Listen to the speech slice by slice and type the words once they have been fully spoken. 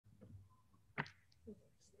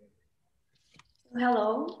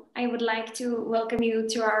Hello, I would like to welcome you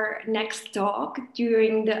to our next talk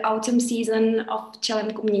during the autumn season of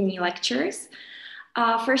Čelem umění lectures.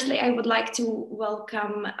 Firstly, I would like to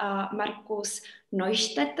welcome Markus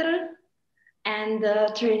Neustetter and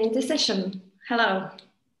the Trinity Session. Hello.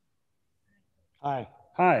 Hi.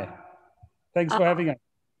 Hi. Thanks for having us.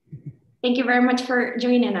 Thank you very much for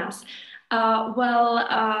joining us.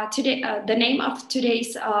 Today, the name of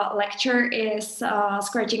today's lecture is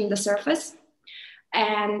Scratching the Surface.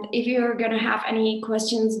 And if you're going to have any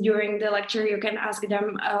questions during the lecture, you can ask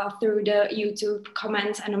them through the YouTube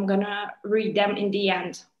comments, and I'm going to read them in the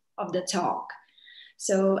end of the talk.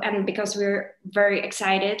 So, and because we're very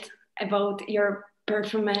excited about your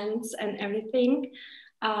performance and everything,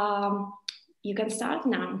 you can start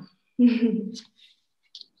now.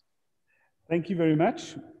 Thank you very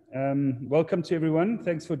much. Welcome to everyone.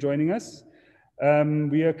 Thanks for joining us.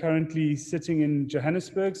 We are currently sitting in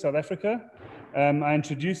Johannesburg, South Africa. I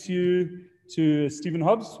introduce you to Stephen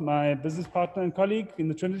Hobbs, my business partner and colleague in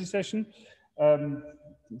the Trinity Session,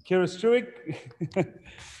 Kira Struick,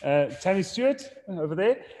 Tammy Stewart over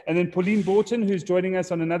there, and then Pauline Borton, who's joining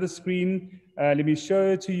us on another screen. Let me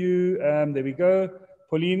show her to you. There we go.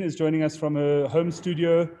 Pauline is joining us from her home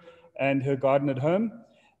studio and her garden at home.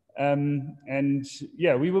 And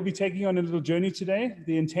yeah, we will be taking on a little journey today.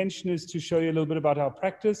 The intention is to show you a little bit about our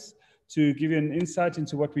practice, to give you an insight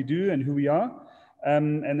into what we do and who we are,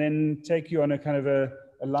 and then take you on a kind of a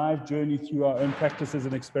live journey through our own practices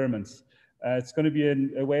and experiments. It's going to be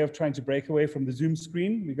a way of trying to break away from the Zoom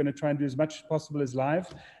screen. We're going to try and do as much as possible as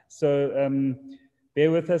live. So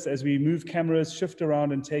bear with us as we move cameras, shift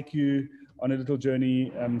around, and take you on a little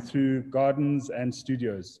journey through gardens and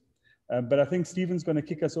studios. But I think Stephen's going to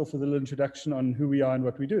kick us off with a little introduction on who we are and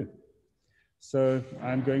what we do. So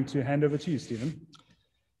I'm going to hand over to you, Stephen.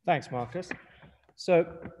 Thanks, Marcus. So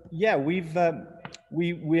yeah,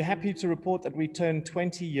 we're happy to report that we turned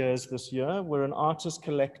 20 years this year. We're an artist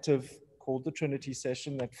collective called the Trinity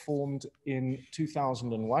Session that formed in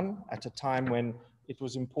 2001 at a time when it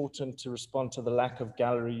was important to respond to the lack of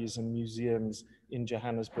galleries and museums in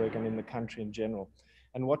Johannesburg and in the country in general.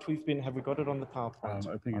 And what we've been, have we got it on the PowerPoint?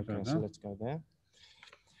 Opening it okay, right so now. let's go there.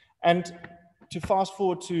 And to fast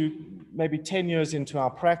forward to maybe 10 years into our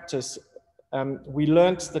practice, we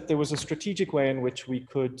learned that there was a strategic way in which we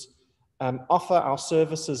could offer our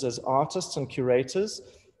services as artists and curators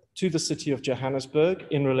to the city of Johannesburg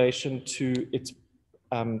in relation to its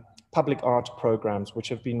public art programs, which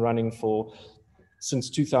have been running since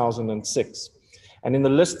 2006. And in the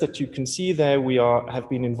list that you can see there, we have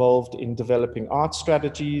been involved in developing art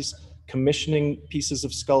strategies, commissioning pieces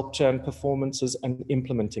of sculpture and performances, and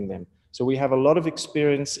implementing them. So we have a lot of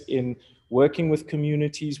experience in working with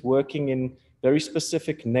communities, working in very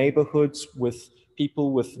specific neighborhoods with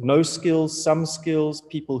people with no skills, some skills,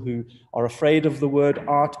 people who are afraid of the word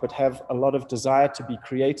art, but have a lot of desire to be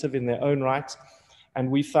creative in their own right.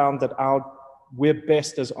 And we found that we're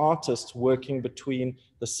best as artists working between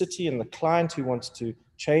the city and the client who wants to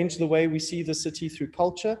change the way we see the city through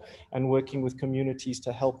culture, and working with communities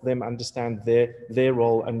to help them understand their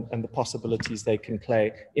role and the possibilities they can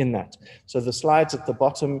play in that. So the slides at the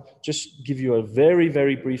bottom just give you a very,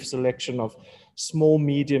 very brief selection of small,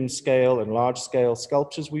 medium scale and large scale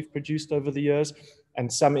sculptures we've produced over the years,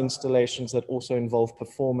 and some installations that also involve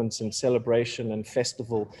performance and celebration and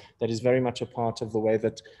festival that is very much a part of the way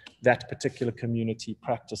that that particular community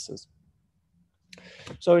practices.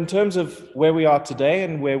 So in terms of where we are today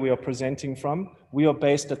and where we are presenting from, we are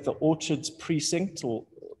based at the Orchards Precinct,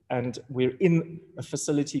 and we're in a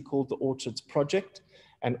facility called the Orchards Project.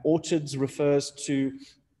 And Orchards refers to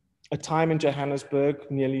a time in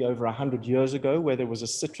Johannesburg nearly over 100 years ago where there was a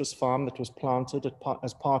citrus farm that was planted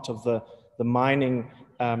as part of the mining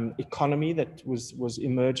economy that was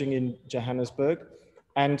emerging in Johannesburg.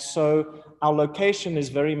 And so our location is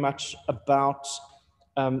very much about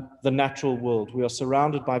the natural world. We are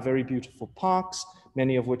surrounded by very beautiful parks,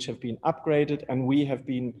 many of which have been upgraded, and we have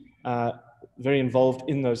been very involved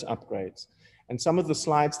in those upgrades. And some of the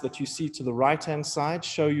slides that you see to the right-hand side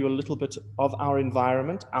show you a little bit of our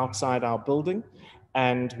environment outside our building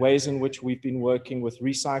and ways in which we've been working with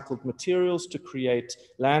recycled materials to create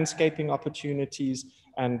landscaping opportunities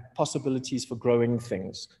and possibilities for growing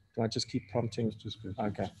things. Can I just keep prompting? Just good.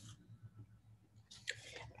 Okay.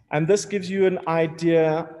 And this gives you an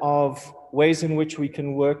idea of ways in which we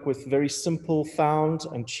can work with very simple, found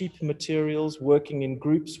and cheap materials, working in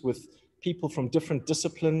groups with people from different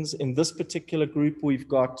disciplines. In this particular group, we've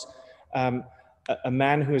got a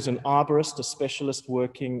man who is an arborist, a specialist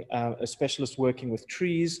working with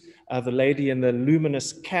trees, the lady in the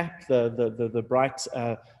luminous cap, the bright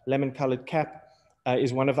lemon-colored cap,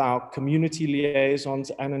 is one of our community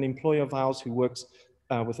liaisons and an employee of ours who works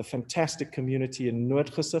with a fantastic community in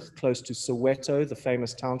Neustetter, close to Soweto, the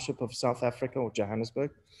famous township of South Africa, or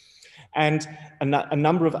Johannesburg, and a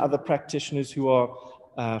number of other practitioners who are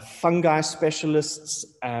fungi specialists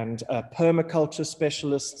and permaculture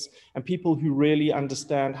specialists, and people who really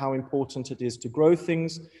understand how important it is to grow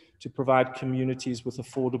things, to provide communities with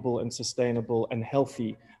affordable and sustainable and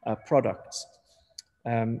healthy products.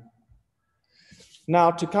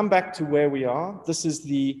 Now, to come back to where we are, this is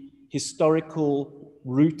the historical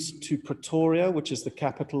route to Pretoria, which is the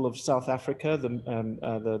capital of South Africa,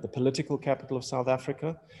 the political capital of South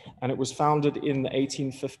Africa. And it was founded in the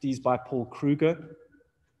 1850s by Paul Kruger.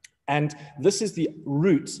 And this is the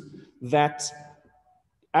route that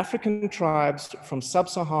African tribes from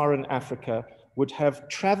sub-Saharan Africa would have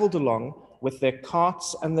traveled along with their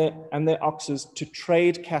carts and their oxes to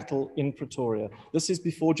trade cattle in Pretoria. This is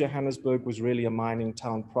before Johannesburg was really a mining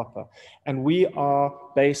town proper. And we are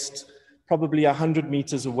based probably 100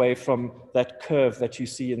 meters away from that curve that you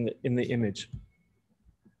see in the image.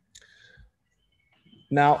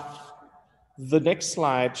 Now, the next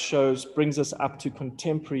slide brings us up to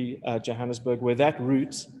contemporary Johannesburg, where that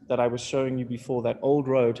route that I was showing you before, that old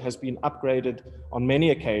road, has been upgraded on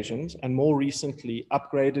many occasions, and more recently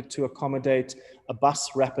upgraded to accommodate a bus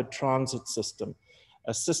rapid transit system,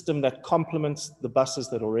 a system that complements the buses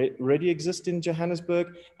that already exist in Johannesburg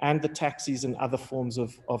and the taxis and other forms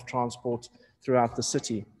of transport throughout the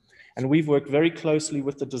city. And we've worked very closely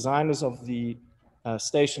with the designers of the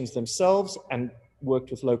stations themselves and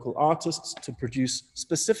worked with local artists to produce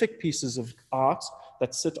specific pieces of art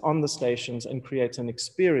that sit on the stations and create an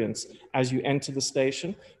experience as you enter the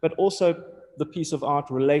station, but also the piece of art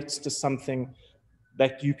relates to something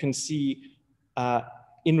that you can see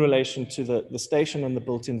in relation to the station and the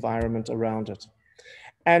built environment around it.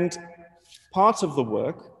 And part of the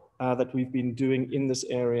work that we've been doing in this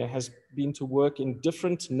area has been to work in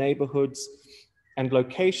different neighborhoods and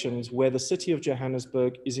locations where the city of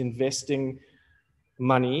Johannesburg is investing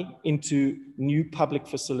money into new public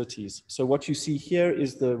facilities. So what you see here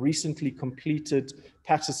is the recently completed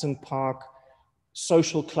Patterson Park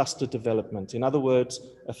social cluster development. In other words,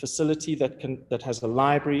 a facility that has a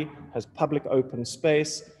library, has public open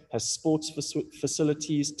space, has sports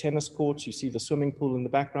facilities, tennis courts, you see the swimming pool in the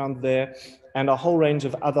background there, and a whole range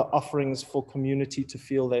of other offerings for community to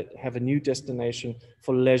feel they have a new destination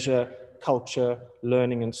for leisure, culture,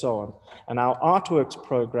 learning, and so on. And our artworks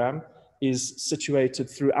program is situated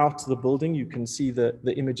throughout the building. You can see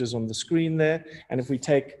the images on the screen there. And if we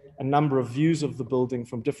take a number of views of the building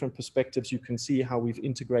from different perspectives, you can see how we've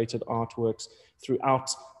integrated artworks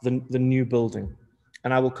throughout the new building.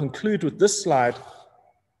 And I will conclude with this slide,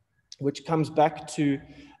 which comes back to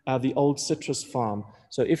the old citrus farm.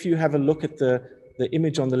 So if you have a look at the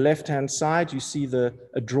image on the left-hand side, you see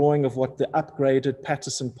a drawing of what the upgraded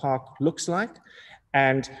Patterson Park looks like.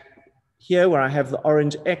 And here where I have the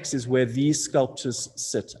orange X is where these sculptures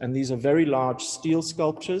sit. And these are very large steel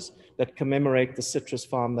sculptures that commemorate the citrus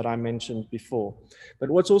farm that I mentioned before.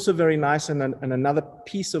 But what's also very nice, and another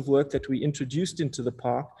piece of work that we introduced into the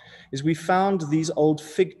park, is we found these old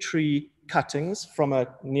fig tree cuttings from a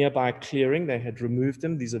nearby clearing. They had removed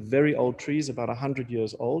them. These are very old trees, about 100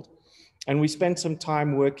 years old. And we spent some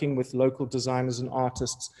time working with local designers and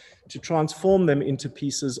artists to transform them into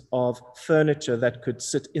pieces of furniture that could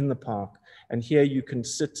sit in the park. And here you can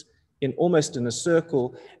sit almost in a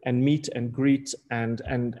circle and meet and greet and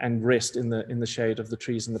rest in the shade of the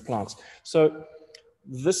trees and the plants. So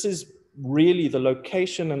this is really the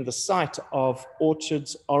location and the site of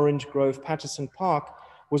Orchards, Orange Grove, Patterson Park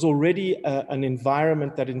was already an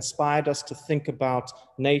environment that inspired us to think about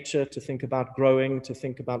nature, to think about growing, to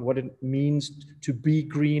think about what it means to be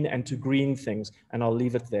green and to green things. And I'll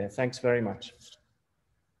leave it there. Thanks very much.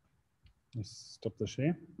 Let's stop the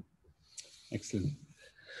share. Excellent.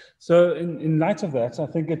 So in light of that, I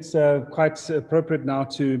think it's quite appropriate now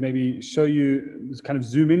to maybe show you, kind of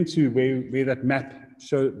zoom into where that map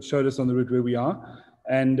showed us on the route where we are,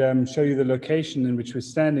 and show you the location in which we're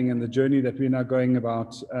standing and the journey that we're now going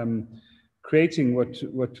about creating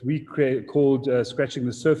what we called Scratching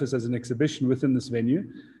the Surface as an exhibition within this venue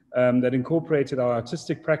that incorporated our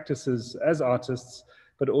artistic practices as artists,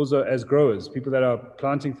 but also as growers, people that are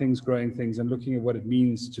planting things, growing things, and looking at what it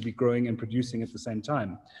means to be growing and producing at the same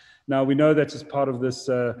time. Now, we know that as part of this,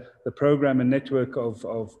 the program and network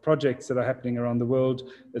of projects that are happening around the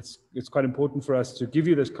world, it's quite important for us to give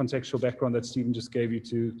you this contextual background that Stephen just gave you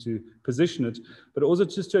to position it, but also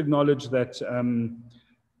just to acknowledge that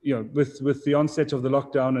you know, with the onset of the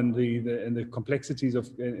lockdown and the complexities of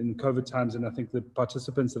in COVID times, and I think the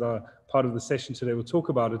participants that are part of the session today will talk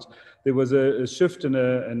about it, there was a shift and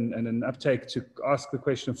an uptake to ask the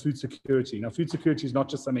question of food security. Now, food security is not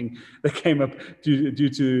just something that came up due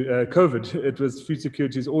to COVID. It was food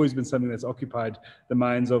security has always been something that's occupied the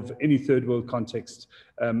minds of any third world context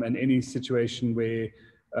and any situation where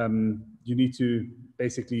you need to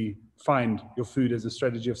basically find your food as a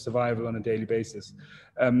strategy of survival on a daily basis.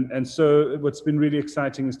 And so what's been really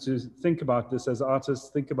exciting is to think about this as artists,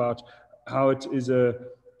 think about how it is a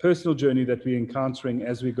personal journey that we're encountering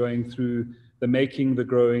as we're going through the making, the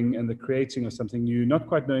growing, and the creating of something new, not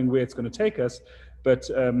quite knowing where it's going to take us, but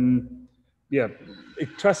yeah,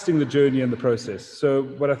 trusting the journey and the process. So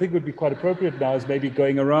what I think would be quite appropriate now is maybe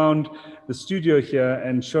going around the studio here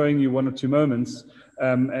and showing you one or two moments,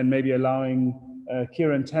 and maybe allowing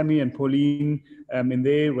Kira and Tammy and Pauline in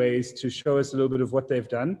their ways to show us a little bit of what they've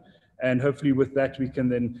done. And hopefully with that, we can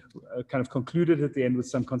then kind of conclude it at the end with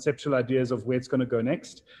some conceptual ideas of where it's going to go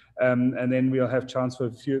next. And then we'll have chance for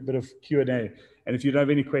a bit of Q&A. And if you don't have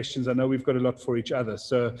any questions, I know we've got a lot for each other.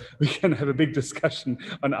 So we can have a big discussion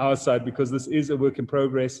on our side, because this is a work in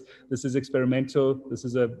progress. This is experimental. This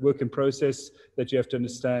is a work in process that you have to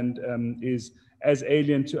understand is as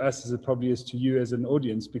alien to us as it probably is to you as an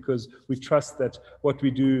audience, because we trust that what we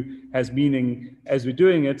do has meaning as we're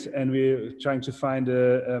doing it, and we're trying to find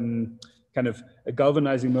a kind of a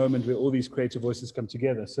galvanizing moment where all these creative voices come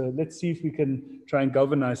together. So let's see if we can try and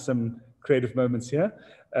galvanize some creative moments here.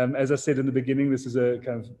 As I said in the beginning, this is a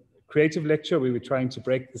kind of creative lecture where we're trying to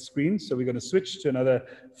break the screen. So we're going to switch to another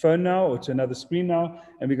phone now, or to another screen now,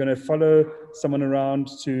 and we're going to follow someone around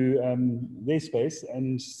to their space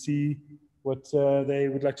and see what they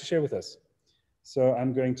would like to share with us. So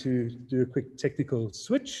I'm going to do a quick technical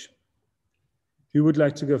switch. Who would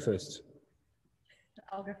like to go first?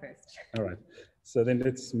 I'll go first. All right. So then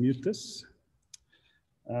let's mute this.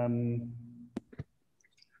 All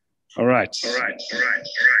right.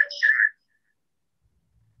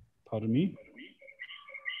 Pardon me.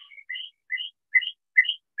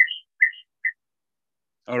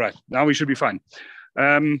 All right. Now we should be fine.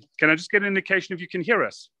 Can I just get an indication if you can hear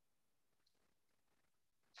us?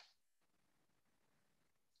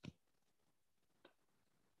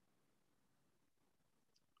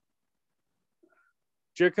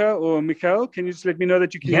 Jirka or Mikhail, can you just let me know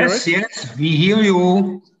that you can hear us? Yes, we hear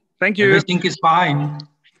you. Thank you. Everything is fine.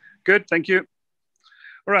 Good, thank you.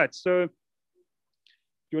 All right, so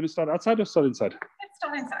you want to start outside or start inside? Let's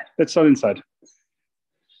start inside. Let's start inside.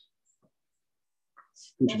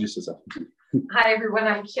 Introduce yourself. Hi everyone,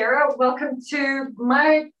 I'm Kira. Welcome to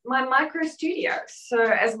my micro studio. So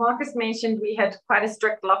as Marcus mentioned, we had quite a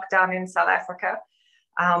strict lockdown in South Africa,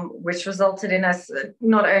 which resulted in us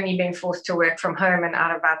not only being forced to work from home and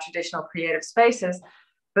out of our traditional creative spaces,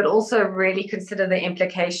 but also really consider the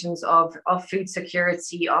implications of food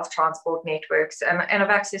security, of transport networks, and of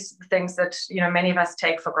access to the things that many of us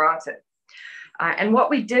take for granted. And what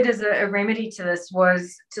we did as a remedy to this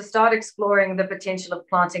was to start exploring the potential of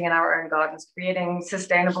planting in our own gardens, creating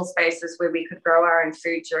sustainable spaces where we could grow our own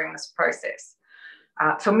food during this process.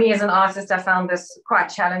 For me as an artist, I found this quite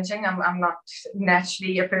challenging. I'm not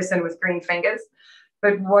naturally a person with green fingers,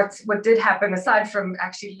 but what did happen, aside from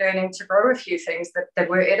actually learning to grow a few things that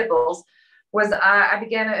were edibles, was I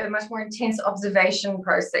began a much more intense observation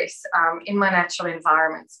process in my natural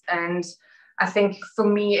environments. And I think for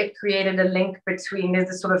me, it created a link between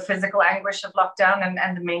the sort of physical anguish of lockdown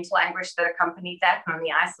and the mental anguish that accompanied that, and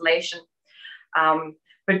the isolation.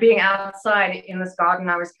 But being outside in this garden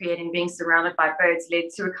I was creating, being surrounded by birds, led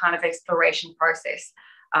to a kind of exploration process.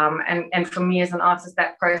 And for me as an artist,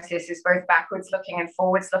 that process is both backwards looking and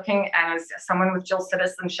forwards looking. And as someone with dual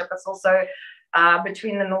citizenship, it's also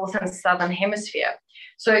between the North and Southern Hemisphere.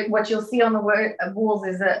 So what you'll see on the walls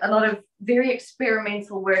is a lot of very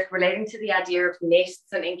experimental work relating to the idea of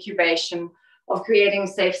nests and incubation, of creating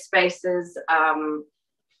safe spaces,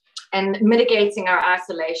 and mitigating our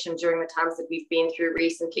isolation during the times that we've been through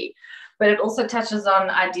recently. But it also touches on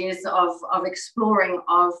ideas of exploring,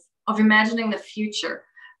 of imagining the future,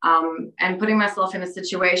 and putting myself in a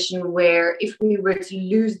situation where if we were to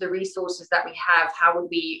lose the resources that we have, how would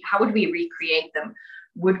we recreate them?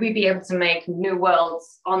 Would we be able to make new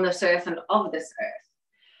worlds on this earth and of this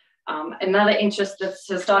earth? Another interest that's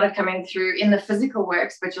started coming through in the physical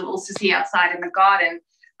works, but you'll also see outside in the garden,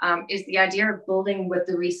 is the idea of building with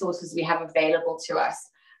the resources we have available to us.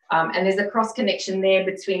 And there's a cross connection there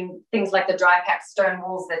between things like the dry packed stone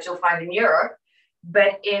walls that you'll find in Europe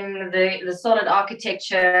but in the solid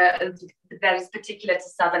architecture that is particular to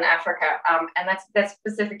Southern Africa. And that's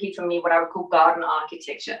specifically for me what I would call garden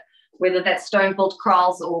architecture, whether that's stone-built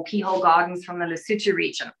kraals or keyhole gardens from the Lesotho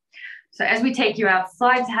region. So as we take you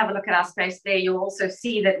outside to have a look at our space there, you'll also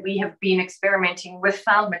see that we have been experimenting with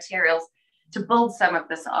found materials to build some of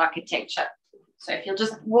this architecture. So if you'll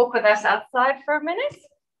just walk with us outside for a minute.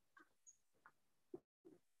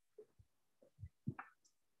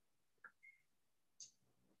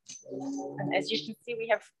 And as you can see, we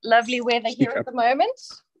have lovely weather here at the moment.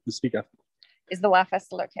 The speaker. Is the Wi-Fi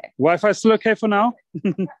still okay? Wi-Fi still okay for now?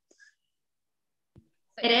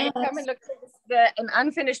 It is. Come and look at an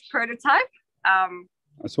unfinished prototype. I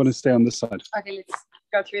just want to stay on this side. Okay, let's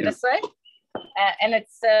go through this way. And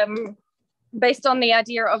it's based on the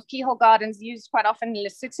idea of keyhole gardens used quite often in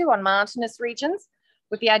Lesotho on mountainous regions,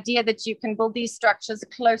 with the idea that you can build these structures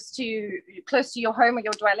close to your home or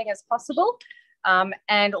your dwelling as possible.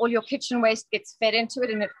 And all your kitchen waste gets fed into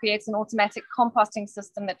it, and it creates an automatic composting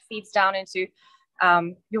system that feeds down into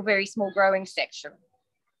your very small growing section.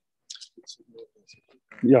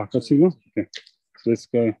 Yeah, got signal? Okay, so let's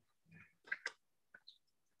go.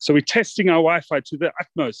 So we're testing our Wi-Fi to the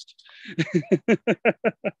utmost.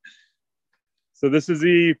 So this is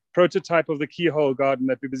the prototype of the keyhole garden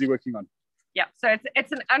that we're busy working on. Yeah, so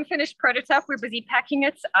it's an unfinished prototype. We're busy packing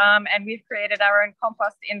it, and we've created our own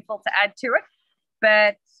compost infill to add to it.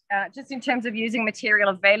 But just in terms of using material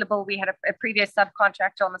available, we had a previous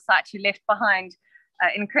subcontractor on the site who left behind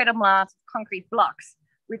an incredible amount of concrete blocks,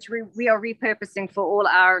 which we are repurposing for all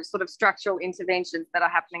our sort of structural interventions that are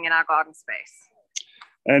happening in our garden space.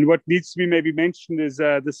 And what needs to be maybe mentioned is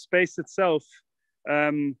the space itself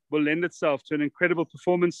will lend itself to an incredible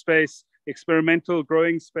performance space, experimental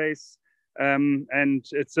growing space, and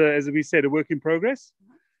it's, as we said, a work in progress.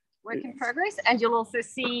 Work in progress. And you'll also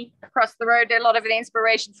see across the road, a lot of the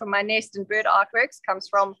inspiration from my nest and bird artworks comes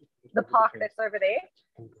from the park that's over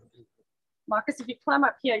there. Marcus, if you climb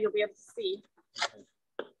up here, you'll be able to see.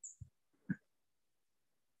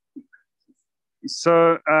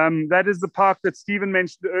 So that is the park that Stephen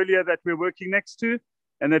mentioned earlier that we're working next to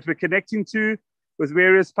and that we're connecting to with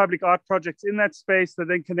various public art projects in that space that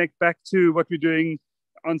then connect back to what we're doing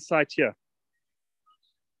on site here.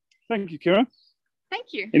 Thank you, Kira.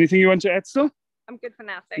 Thank you. Anything you want to add still? I'm good for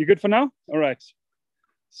now. You good for now? All right.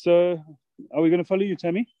 So are we going to follow you,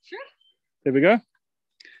 Tammy? Sure. There we go.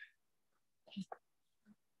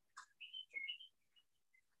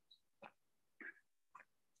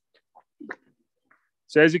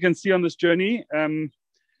 So as you can see on this journey,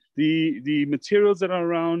 the materials that are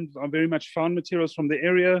around are very much found materials from the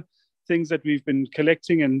area, things that we've been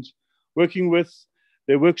collecting and working with,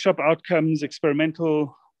 their workshop outcomes,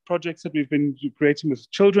 experimental projects that we've been creating with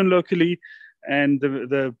children locally, and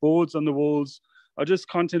the boards on the walls are just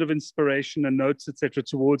content of inspiration and notes, etc.,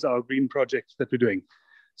 towards our green project that we're doing.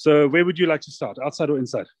 So where would you like to start, outside or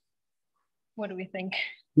inside? What do we think?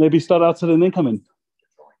 Maybe start outside and then come in.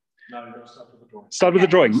 No, you're going to start with the drawing. Start with the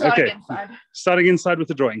drawing. Starting Okay. inside. Starting inside with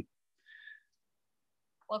the drawing.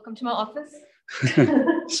 Welcome to my office.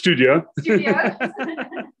 Studio.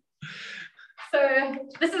 So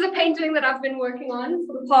this is a painting that I've been working on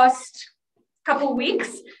for the past couple of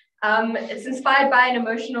weeks. It's inspired by an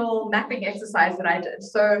emotional mapping exercise that I did.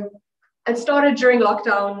 So it started during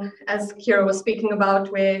lockdown, as Kira was speaking about,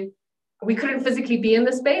 where we couldn't physically be in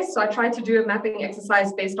the space. So I tried to do a mapping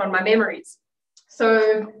exercise based on my memories.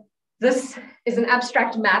 So this is an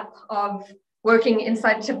abstract map of working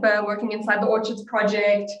inside Tipper, working inside the Orchards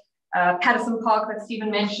project, Patterson Park that Stephen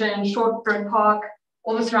mentioned, Shortburn Park,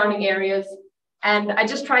 all the surrounding areas. And I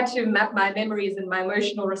just tried to map my memories and my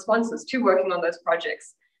emotional responses to working on those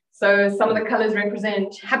projects. So some of the colors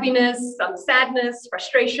represent happiness, some sadness,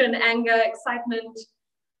 frustration, anger, excitement,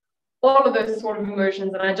 all of those sort of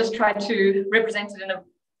emotions. And I just tried to represent it in an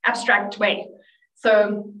abstract way.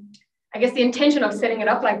 So I guess the intention of setting it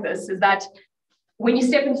up like this is that when you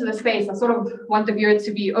step into the space, I sort of want the viewer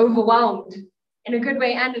to be overwhelmed in a good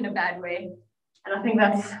way and in a bad way. And I think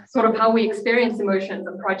that's sort of how we experience emotions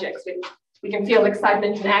and projects. We can feel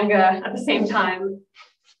excitement and anger at the same time.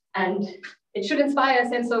 And it should inspire a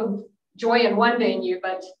sense of joy and wonder in you.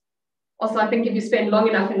 But also, I think if you spend long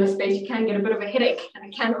enough in the space, you can get a bit of a headache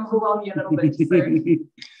and it can overwhelm you a little bit. So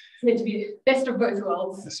it's meant to be best of both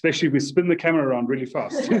worlds. Especially if we spin the camera around really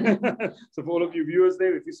fast. So for all of you viewers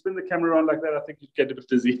there, if you spin the camera around like that, I think you'd get a bit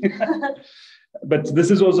dizzy. But this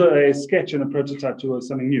is also a sketch and a prototype towards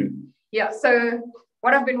something new. Yeah, so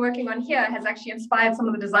what I've been working on here has actually inspired some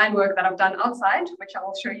of the design work that I've done outside, which I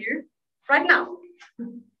will show you right now.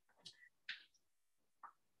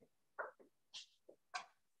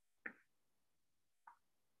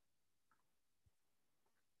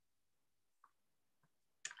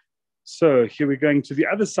 So here we're going to the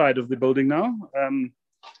other side of the building now.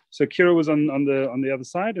 So Kira was on the other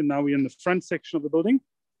side, and now we're in the front section of the building.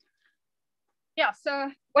 Yeah,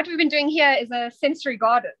 so what we've been doing here is a sensory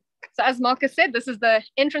garden. So as Marcus said, this is the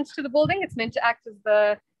entrance to the building. It's meant to act as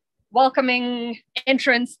the welcoming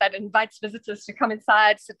entrance that invites visitors to come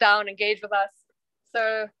inside, sit down, engage with us.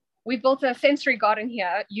 So we built a sensory garden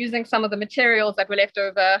here using some of the materials that were left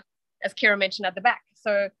over, as Kira mentioned, at the back.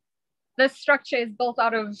 So this structure is built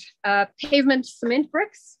out of pavement cement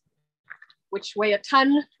bricks, which weigh a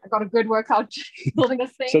ton. I got a good workout building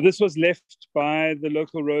this thing. So this was left by the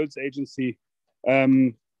local roads agency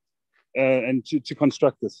and to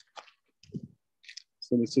construct this.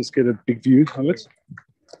 So let's just get a big view of it.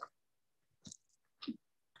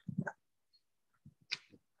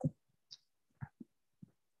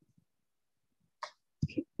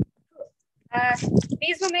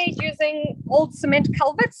 These were made using old cement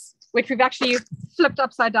culverts, which we've actually flipped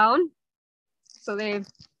upside down. So they've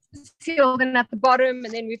sealed in at the bottom,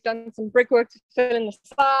 and then we've done some brickwork to fill in the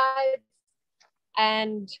sides.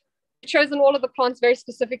 And chosen all of the plants very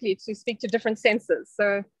specifically to speak to different senses.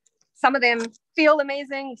 So some of them feel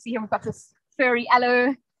amazing. You see here we've got this furry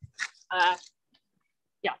aloe.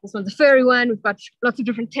 Yeah, this one's a furry one. We've got lots of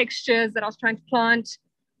different textures that I was trying to plant.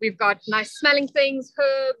 We've got nice smelling things,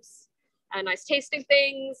 herbs, and nice tasting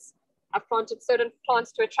things. I've planted certain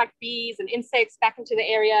plants to attract bees and insects back into the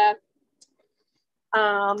area.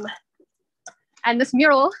 And this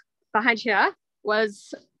mural behind here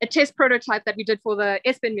was a test prototype that we did for the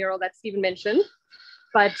Espen mural that Stephen mentioned.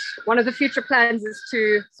 But one of the future plans is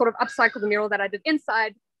to sort of upcycle the mural that I did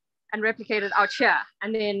inside and replicate it out here.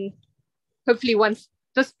 And then hopefully once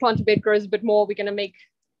this planter bed grows a bit more, we're going to make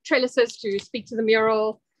trellises to speak to the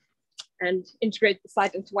mural and integrate the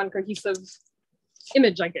site into one cohesive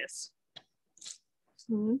image, I guess.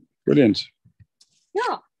 Brilliant.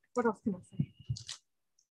 Yeah, what else can I say?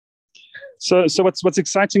 So what's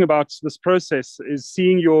exciting about this process is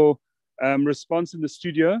seeing your response in the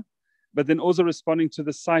studio, but then also responding to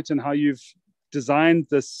the site and how you've designed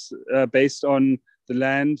this based on the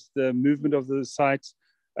land, the movement of the site.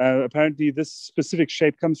 Apparently this specific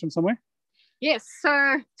shape comes from somewhere? Yes,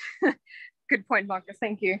 so good point, Marcus,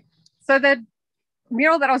 thank you. So the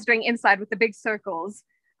mural that I was doing inside with the big circles,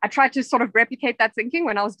 I tried to sort of replicate that thinking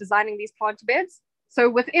when I was designing these planter beds. So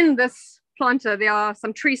within this planter, there are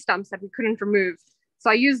some tree stumps that we couldn't remove. So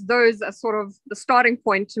I used those as sort of the starting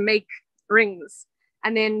point to make rings.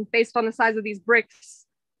 And then based on the size of these bricks,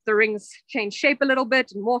 the rings changed shape a little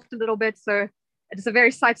bit and morphed a little bit. So it is a very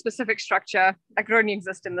site-specific structure that could only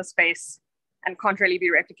exist in this space and can't really be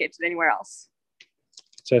replicated anywhere else.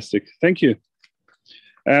 Fantastic, thank you.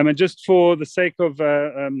 And just for the sake of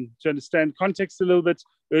to understand context a little bit,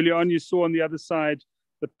 earlier on you saw on the other side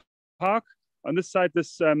the park. On this side,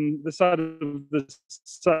 this side of the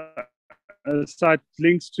site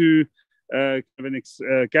links to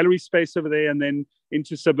gallery space over there, and then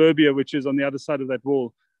into suburbia, which is on the other side of that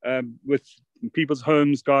wall, with people's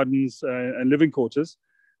homes, gardens, and living quarters.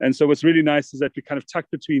 And so what's really nice is that we kind of tuck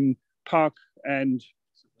between park and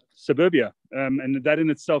suburbia. And that in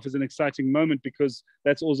itself is an exciting moment because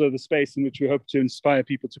that's also the space in which we hope to inspire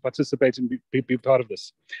people to participate and be part of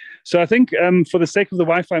this. So I think for the sake of the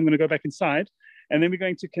Wi-Fi, I'm going to go back inside and then we're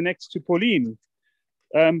going to connect to Pauline.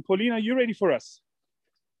 Pauline, are you ready for us?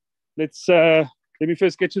 Let me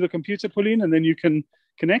first get to the computer, Pauline, and then you can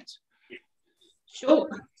connect. Sure.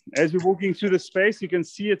 As we're walking through the space, you can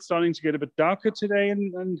see it's starting to get a bit darker today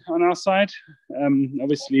on our side.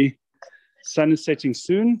 Obviously, sun is setting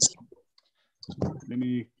soon. Let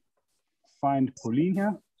me find Pauline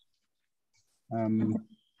here.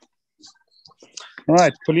 All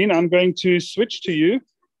right, Pauline, I'm going to switch to you.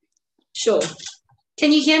 Sure.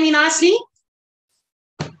 Can you hear me nicely?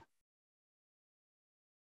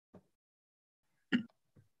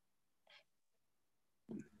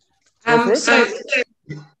 My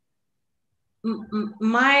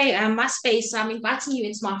space, I'm inviting you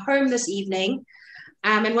into my home this evening.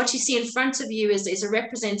 And what you see in front of you is a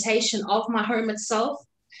representation of my home itself.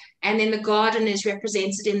 And then the garden is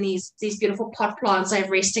represented in these beautiful pot plants I have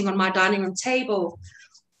resting on my dining room table.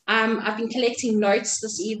 I've been collecting notes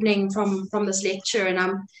this evening from this lecture, and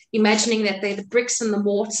I'm imagining that they're the bricks and the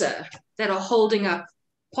mortar that are holding up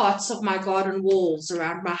parts of my garden walls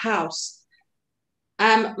around my house.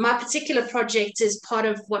 My particular project is part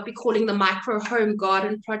of what we're calling the micro home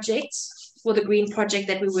garden project for the green project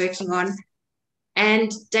that we're working on.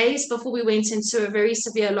 And days before we went into a very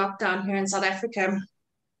severe lockdown here in South Africa,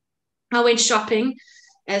 I went shopping,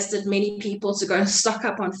 as did many people, to go and stock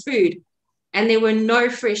up on food. And there were no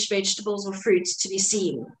fresh vegetables or fruits to be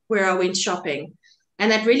seen where I went shopping.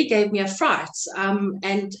 And that really gave me a fright.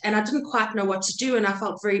 And I didn't quite know what to do, and I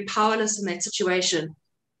felt very powerless in that situation.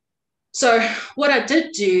 So what I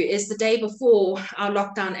did do is the day before our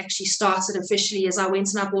lockdown actually started officially, is I went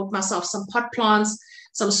and I bought myself some pot plants,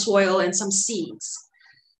 some soil, and some seeds.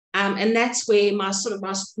 And that's where my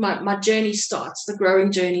journey starts, the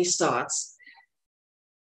growing journey starts.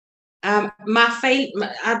 What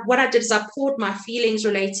I did is I poured my feelings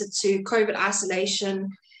related to COVID isolation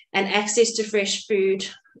and access to fresh food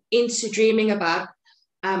into dreaming about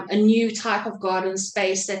a new type of garden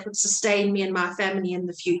space that would sustain me and my family in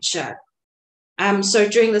the future. So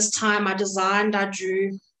during this time, I designed, I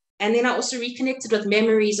drew, and then I also reconnected with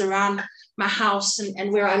memories around my house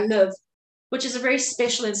and where I live, which is a very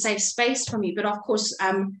special and safe space for me. But of course,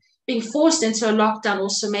 being forced into a lockdown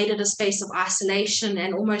also made it a space of isolation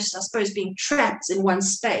and almost, I suppose, being trapped in one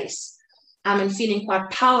space and feeling quite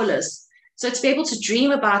powerless. So to be able to dream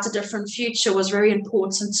about a different future was very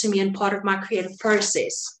important to me and part of my creative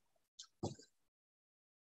process.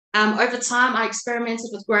 Over time, I experimented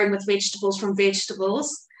with growing with vegetables from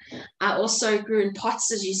vegetables. I also grew in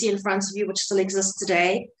pots, as you see in front of you, which still exists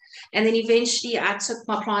today. And then eventually I took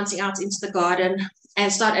my planting out into the garden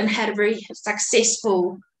and had a very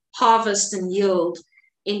successful harvest and yield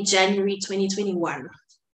in January 2021.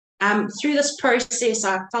 Through this process,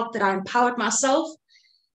 I felt that I empowered myself,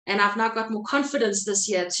 and I've now got more confidence this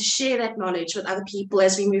year to share that knowledge with other people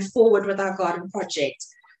as we move forward with our garden project.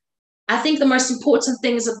 I think the most important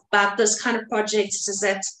things about this kind of project is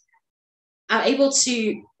that I'm able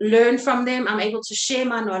to learn from them. I'm able to share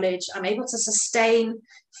my knowledge. I'm able to sustain,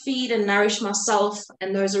 feed, and nourish myself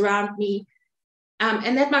and those around me.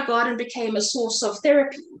 And that my garden became a source of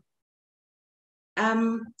therapy.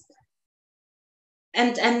 And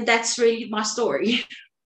that's really my story.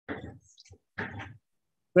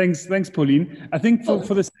 Thanks, Pauline. I think for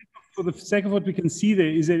the sake of what we can see there,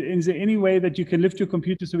 is there any way that you can lift your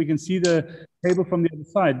computer so we can see the table from the other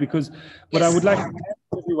side? Because what I would like to add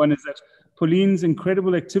to everyone is that Pauline's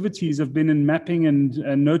incredible activities have been in mapping and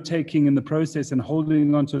note-taking in the process and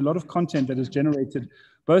holding on to a lot of content that is generated,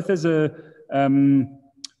 both as an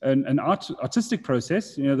artistic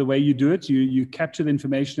process, you know, the way you do it, you capture the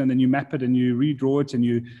information and then you map it and you redraw it and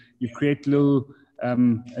you create little,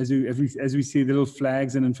 as we see, the little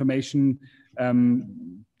flags and information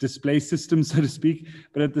display systems, so to speak.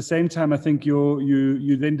 But at the same time, I think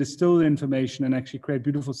you then distill the information and actually create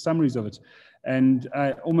beautiful summaries of it. And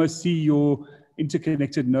I almost see your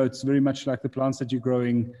interconnected notes very much like the plants that you're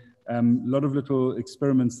growing, a lot of little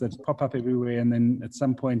experiments that pop up everywhere and then at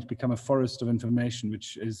some point become a forest of information,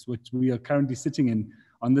 which is what we are currently sitting in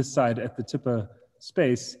on this side at the Tipper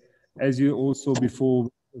space, as you all saw before,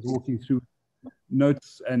 walking through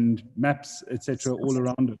notes and maps, etc., all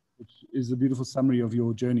around it, which is a beautiful summary of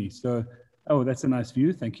your journey. So, oh, that's a nice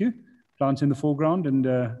view. Thank you. Plant in the foreground and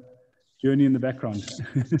journey in the background.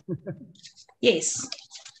 Yes.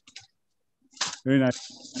 Very nice.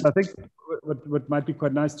 I think what might be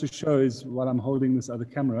quite nice to show is, while I'm holding this other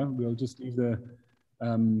camera, we'll just leave the,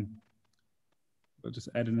 we'll just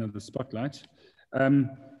add another spotlight.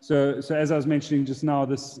 So as I was mentioning just now,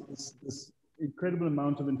 this incredible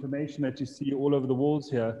amount of information that you see all over the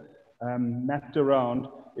walls here, mapped around,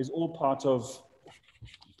 is all part of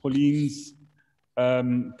Pauline's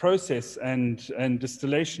process and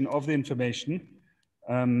distillation of the information.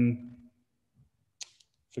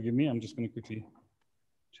 Forgive me, I'm just going to quickly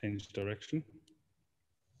change direction.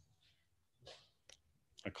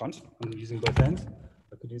 I can't, I'm using both hands.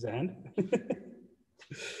 I could use a hand.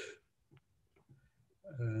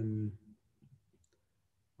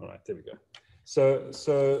 All right, there we go. So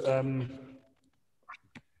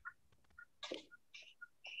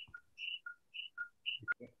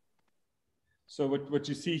what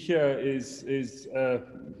you see here is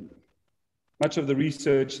much of the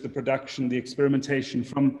research, the production, the experimentation,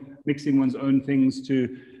 from mixing one's own things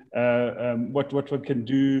to what one can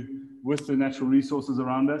do with the natural resources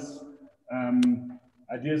around us.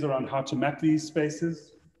 Ideas around how to map these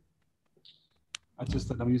spaces.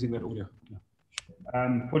 I'm using that audio. Yeah.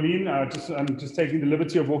 Pauline, I'm just taking the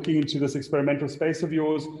liberty of walking into this experimental space of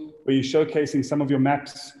yours, where you're showcasing some of your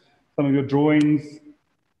maps, some of your drawings,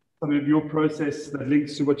 some of your process that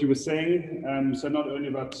links to what you were saying. So not only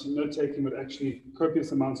about note-taking, but actually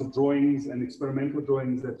copious amounts of drawings and experimental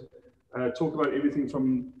drawings that talk about everything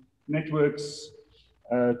from networks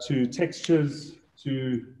to textures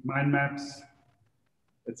to mind maps,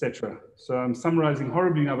 etc. So I'm summarizing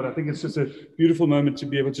horribly now, but I think it's just a beautiful moment to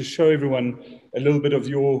be able to show everyone a little bit of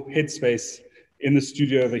your headspace in the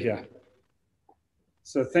studio over here.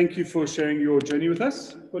 So thank you for sharing your journey with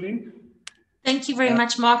us, Pauline. Thank you very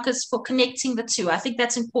much, Marcus, for connecting the two. I think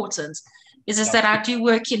that's important, is that I do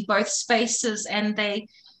work in both spaces and they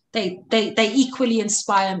equally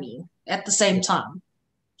inspire me at the same time.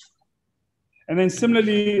 And then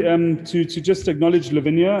similarly, to just acknowledge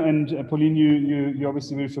Lavinia and Pauline, you're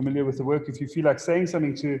obviously very familiar with the work. If you feel like saying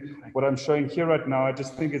something to what I'm showing here right now, I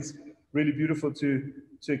just think it's really beautiful to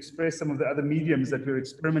express some of the other mediums that we're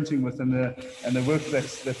experimenting with and the work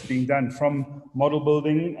that's being done, from model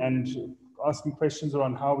building and asking questions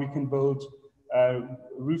around how we can build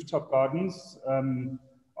rooftop gardens on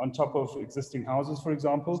top of existing houses, for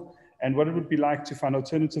example, and what it would be like to find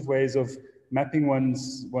alternative ways of mapping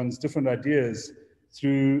one's different ideas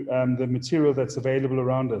through the material that's available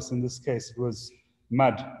around us. In this case, it was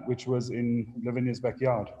mud, which was in Lavinia's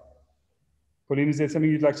backyard. Pauline, is there something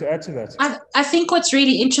you'd like to add to that? I think what's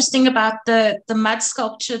really interesting about the mud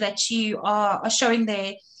sculpture that you are showing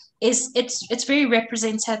there is it's very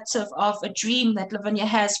representative of a dream that Lavinia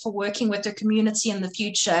has for working with her community in the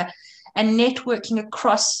future and networking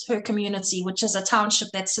across her community, which is a township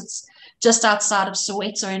that sits just outside of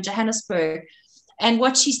Soweto in Johannesburg. And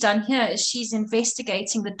what she's done here is she's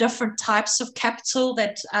investigating the different types of capital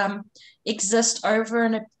that exist over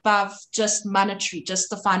and above just monetary, just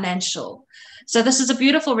the financial. So this is a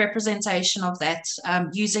beautiful representation of that,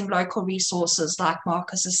 using local resources like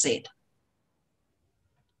Marcus has said.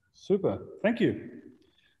 Super, thank you.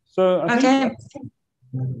 So I think,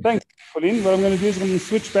 thanks, Pauline. What I'm going to do is I'm going to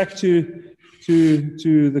switch back to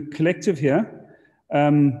the collective here.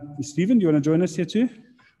 Stephen, do you want to join us here too?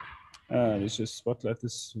 Let's just spotlight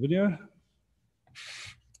this video.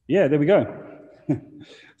 Yeah, there we go.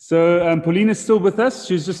 So Pauline is still with us.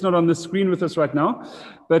 She's just not on the screen with us right now.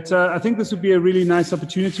 But I think this would be a really nice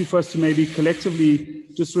opportunity for us to maybe collectively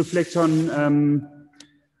just reflect on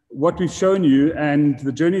what we've shown you and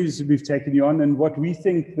the journeys we've taken you on and what we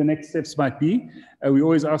think the next steps might be. We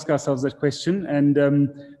always ask ourselves that question, and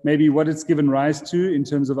maybe what it's given rise to in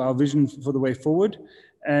terms of our vision for the way forward,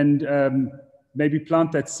 and maybe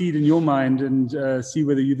plant that seed in your mind and see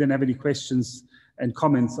whether you then have any questions and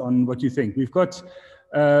comments on what you think. We've got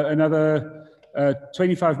another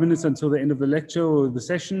 25 minutes until the end of the lecture or the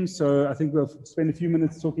session, so I think we'll spend a few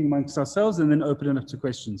minutes talking amongst ourselves and then open it up to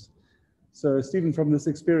questions. So, Stephen, from this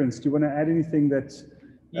experience, do you want to add anything that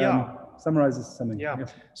summarizes something? Yeah.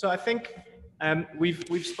 So I think we've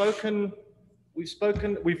referred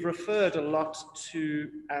a lot to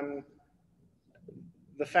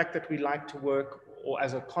the fact that we like to work, or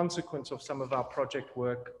as a consequence of some of our project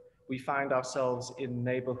work, we find ourselves in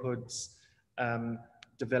neighborhoods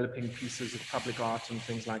developing pieces of public art and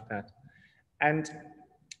things like that. And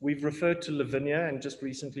we've referred to Lavinia, and just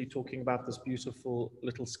recently talking about this beautiful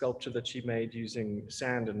little sculpture that she made using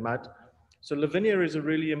sand and mud. So Lavinia is a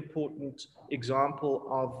really important example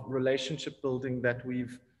of relationship building that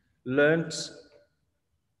we've learned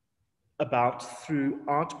about through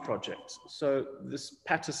art projects. So this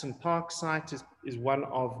Patterson Park site is one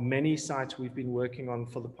of many sites we've been working on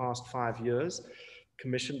for the past 5 years,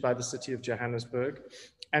 commissioned by the city of Johannesburg.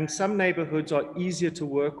 And some neighborhoods are easier to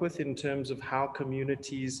work with in terms of how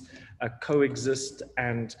communities coexist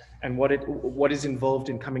and what is involved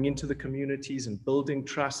in coming into the communities and building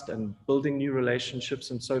trust and building new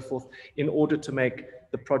relationships and so forth in order to make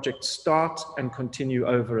the project start and continue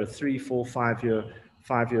over a 3, 4,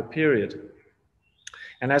 5-year period.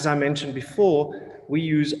 And as I mentioned before, we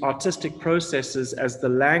use artistic processes as the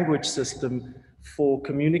language system for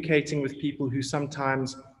communicating with people who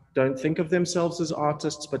sometimes don't think of themselves as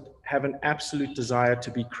artists, but have an absolute desire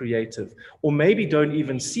to be creative, or maybe don't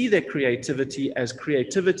even see their creativity as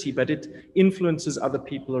creativity, but it influences other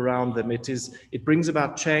people around them. It brings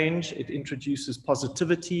about change, it introduces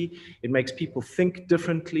positivity, it makes people think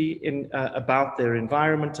differently about their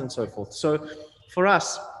environment and so forth. So for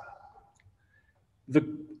us,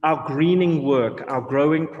 our greening work, our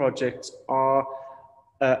growing projects are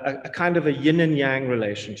a kind of a yin and yang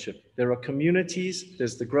relationship. There are communities,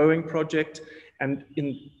 there's the growing project, and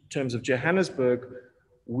in terms of Johannesburg,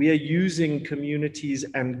 we are using communities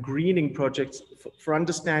and greening projects for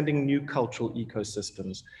understanding new cultural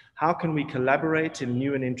ecosystems. How can we collaborate in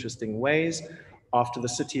new and interesting ways? After the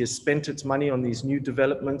city has spent its money on these new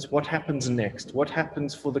developments, what happens next? What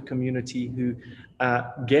happens for the community who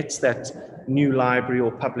gets that new library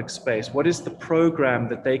or public space? What is the program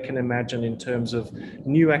that they can imagine in terms of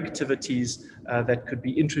new activities that could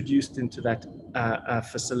be introduced into that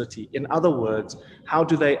facility? In other words, how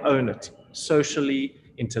do they own it socially,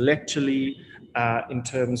 intellectually, in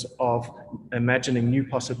terms of imagining new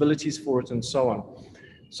possibilities for it and so on?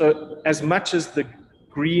 So as much as the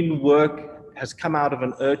green work has come out of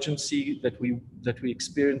an urgency that we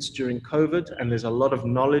experienced during COVID, and there's a lot of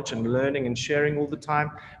knowledge and learning and sharing all the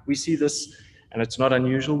time. We see this, and it's not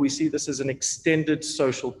unusual, we see this as an extended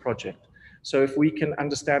social project. So if we can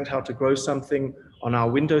understand how to grow something on our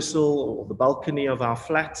windowsill or the balcony of our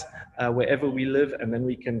flat, wherever we live, and then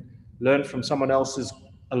we can learn from someone else's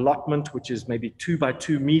allotment, which is maybe 2 by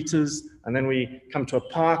 2 meters, and then we come to a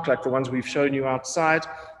park like the ones we've shown you outside.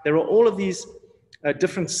 There are all of these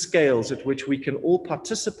different scales at which we can all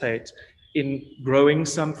participate in growing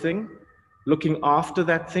something, looking after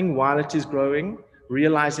that thing while it is growing,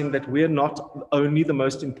 realizing that we're not only the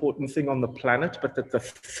most important thing on the planet, but that the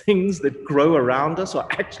things that grow around us are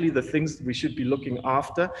actually the things that we should be looking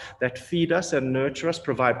after, that feed us and nurture us,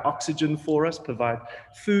 provide oxygen for us, provide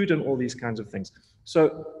food and all these kinds of things.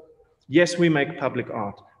 So yes, we make public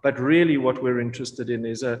art, but really what we're interested in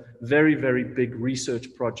is a very, very big research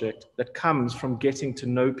project that comes from getting to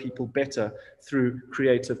know people better through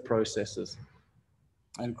creative processes.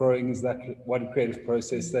 And growing is that one creative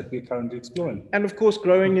process that we're currently exploring. And of course,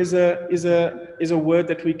 growing is a word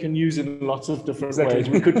that we can use in lots of different ways.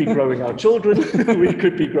 We could be growing our children. We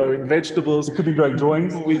could be growing vegetables. We could be growing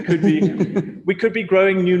drawings. We could be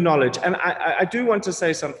growing new knowledge. And I do want to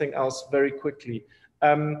say something else very quickly.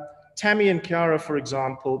 Tammy and Chiara, for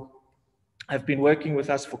example, have been working with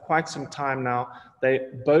us for quite some time now. They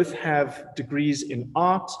both have degrees in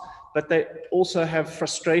art, but they also have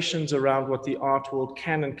frustrations around what the art world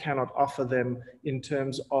can and cannot offer them in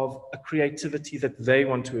terms of a creativity that they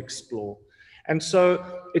want to explore. And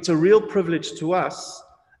so it's a real privilege to us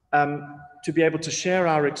to be able to share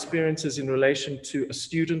our experiences in relation to a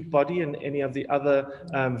student body and any of the other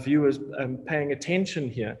viewers paying attention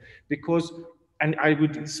here, because, and I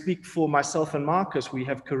would speak for myself and Marcus, we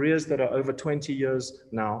have careers that are over 20 years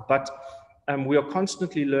now, but we are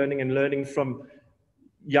constantly learning from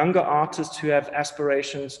younger artists who have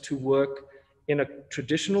aspirations to work in a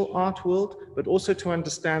traditional art world, but also to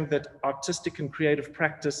understand that artistic and creative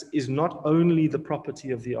practice is not only the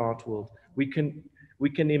property of the art world. We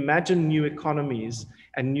can imagine new economies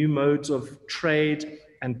and new modes of trade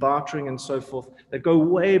and bartering and so forth that go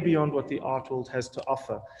way beyond what the art world has to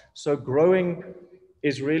offer. So growing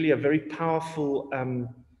is really a very powerful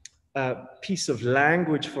piece of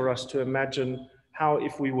language for us to imagine how,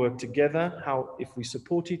 if we work together, how if we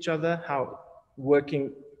support each other, how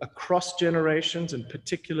working across generations and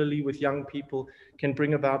particularly with young people can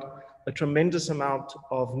bring about a tremendous amount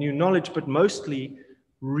of new knowledge, but mostly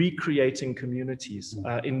recreating communities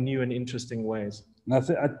in new and interesting ways. And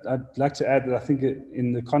I'd like to add that I think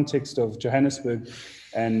in the context of Johannesburg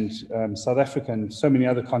and South Africa and so many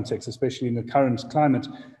other contexts, especially in the current climate,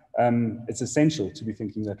 it's essential to be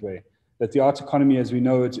thinking that way, that the art economy as we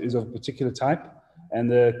know it is of a particular type, and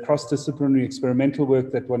the cross-disciplinary experimental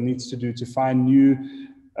work that one needs to do to find new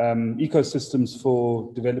ecosystems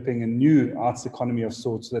for developing a new arts economy of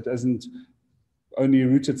sorts that doesn't only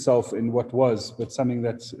root itself in what was, but something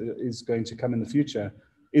that is going to come in the future,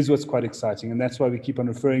 is what's quite exciting. And that's why we keep on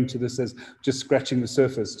referring to this as just scratching the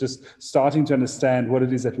surface, just starting to understand what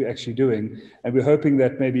it is that we're actually doing. And we're hoping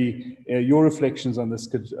that maybe your reflections on this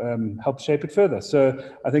could help shape it further. So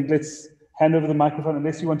I think let's hand over the microphone,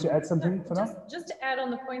 unless you want to add something for now. Just to add on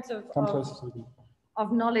the point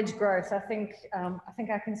of knowledge growth, I think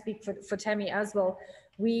I can speak for Tammy as well.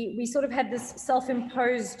 We sort of had this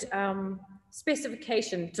self-imposed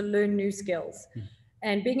specification to learn new skills.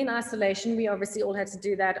 And being in isolation, we obviously all had to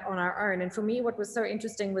do that on our own. And for me, what was so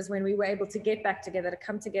interesting was when we were able to get back together, to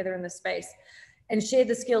come together in the space and share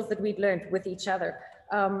the skills that we'd learned with each other.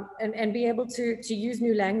 And be able to use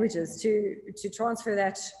new languages, to transfer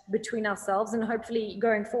that between ourselves and hopefully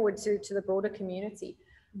going forward to the broader community.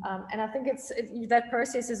 And I think that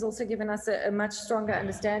process has also given us a much stronger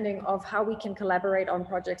understanding of how we can collaborate on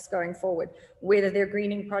projects going forward, whether they're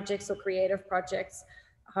greening projects or creative projects.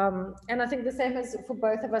 And I think the same as for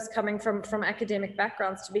both of us coming from academic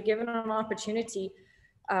backgrounds, to be given an opportunity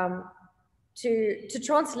to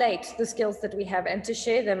translate the skills that we have and to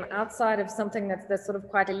share them outside of something that's sort of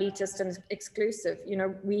quite elitist and exclusive. You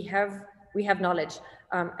know, we have knowledge,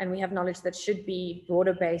 and we have knowledge that should be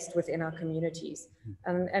broader based within our communities.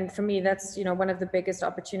 And for me, that's, you know, one of the biggest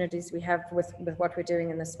opportunities we have with what we're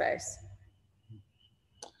doing in this space.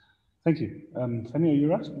 Thank you. Fanny, are you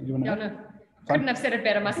right? You want to No. Couldn't have said it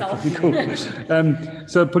better myself. Cool.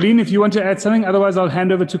 So Pauline, if you want to add something, otherwise I'll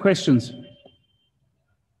hand over to questions.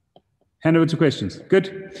 Hand over to questions.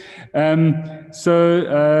 Good.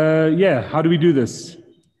 Yeah, how do we do this?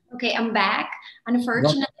 Okay, I'm back.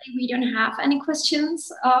 Unfortunately, we don't have any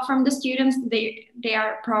questions from the students. They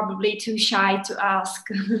are probably too shy to ask.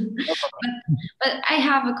 but I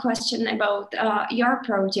have a question about your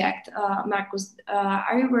project, Marcus.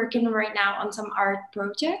 Are you working right now on some art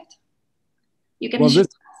project? You can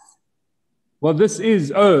this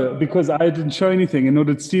is, because I didn't show anything, and nor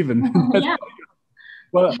did Stephen. Yeah.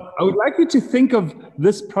 Well, I would like you to think of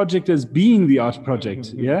this project as being the art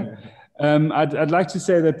project, yeah? I'd like to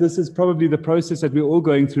say that this is probably the process that we're all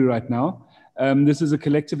going through right now. This is a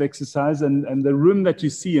collective exercise, and the room that you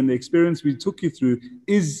see and the experience we took you through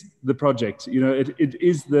is the project. You know, it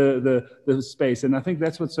is the space. And I think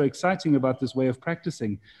that's what's so exciting about this way of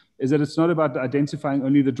practicing, is that it's not about identifying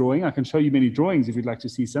only the drawing. I can show you many drawings if you'd like to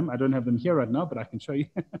see some. I don't have them here right now, but I can show you.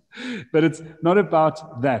 But it's not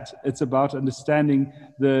about that. It's about understanding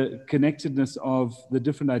the connectedness of the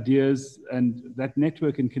different ideas and that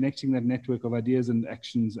network, and connecting that network of ideas and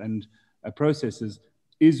actions and processes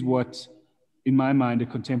is what, in my mind, a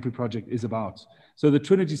contemporary project is about. So the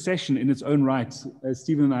Trinity Session in its own right, as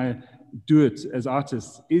Stephen and I do it as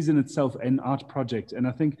artists, is in itself an art project. And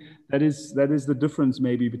I think that is the difference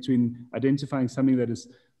maybe between identifying something that is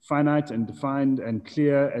finite and defined and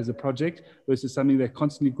clear as a project versus something that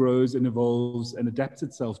constantly grows and evolves and adapts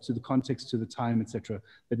itself to the context, to the time, etc.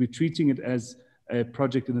 That we're treating it as a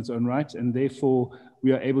project in its own right, and therefore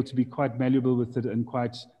we are able to be quite malleable with it and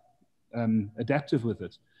quite adaptive with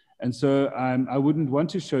it. And so I wouldn't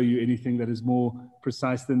want to show you anything that is more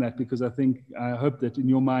precise than that, because I hope that in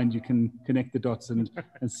your mind you can connect the dots and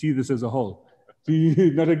see this as a whole. Do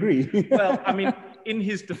you not agree? Well, I mean, in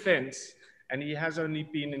his defense, and he has only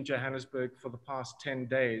been in Johannesburg for the past 10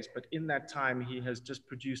 days, but in that time he has just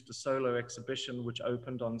produced a solo exhibition which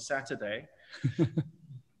opened on Saturday.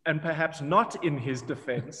 And perhaps not in his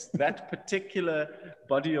defense, that particular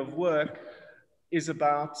body of work is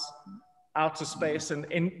about outer space and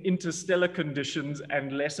interstellar conditions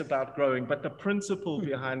and less about growing. But the principle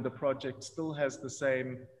behind the project still has the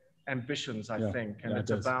same ambitions, I think. And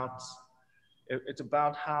it's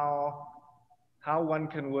about how one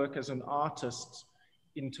can work as an artist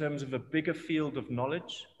in terms of a bigger field of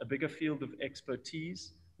knowledge, a bigger field of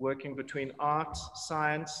expertise, working between art,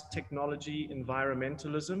 science, technology,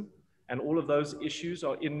 environmentalism, and all of those issues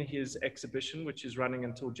are in his exhibition, which is running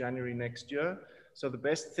until January next year. So the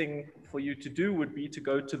best thing for you to do would be to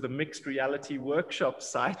go to the Mixed Reality Workshop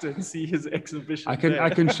site and see his exhibition. I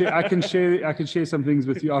can share some things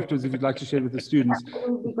with you afterwards if you'd like to share with the students.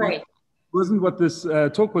 Great. Wasn't what this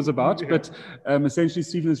talk was about, but essentially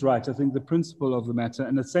Stephen is right. I think the principle of the matter,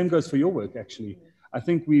 and the same goes for your work actually. I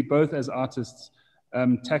think we both as artists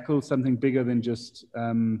tackle something bigger than just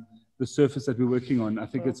the surface that we're working on. I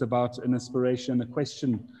think it's about an aspiration, a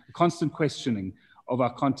question, a constant questioning of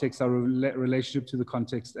our context, our relationship to the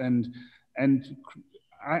context, and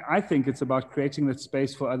I think it's about creating that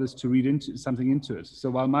space for others to read into something into it. So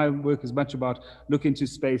while my work is much about looking into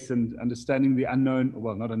space and understanding the unknown,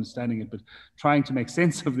 well, not understanding it, but trying to make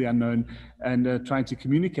sense of the unknown and trying to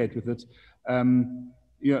communicate with it,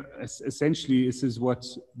 you know, essentially this is what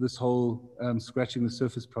this whole Scratching the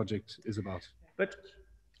Surface project is about.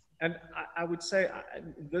 And I would say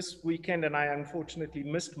this weekend, and I unfortunately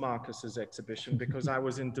missed Marcus's exhibition because I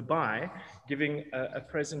was in Dubai giving a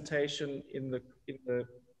presentation in the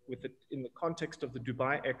context of the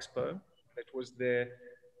Dubai Expo. It was their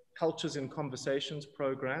Cultures in Conversations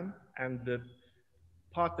program, and the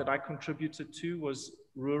part that I contributed to was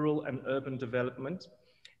rural and urban development.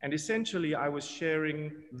 And essentially, I was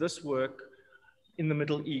sharing this work in the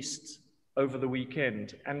Middle East over the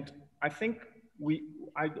weekend, and I think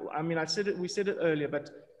I said it, we said it earlier, but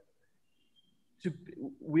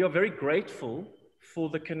we are very grateful for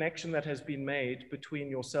the connection that has been made between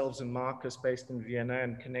yourselves and Marcus based in Vienna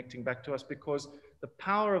and connecting back to us, because the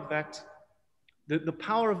power of that, the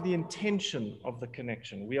power of the intention of the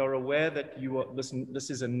connection. We are aware that this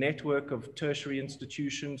is a network of tertiary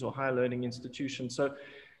institutions or higher learning institutions. So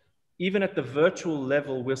even at the virtual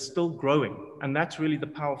level, we're still growing. And that's really the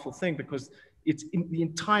powerful thing, because the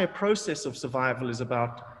entire process of survival is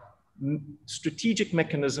about strategic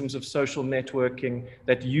mechanisms of social networking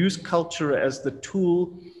that use culture as the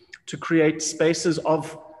tool to create spaces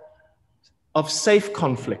of safe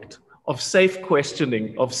conflict, of safe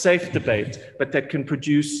questioning, of safe debate, but that can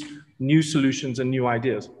produce new solutions and new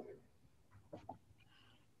ideas.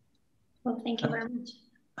 Well, thank you very much.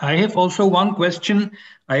 I have also one question.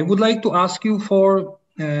 I would like to ask you for,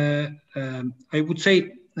 I would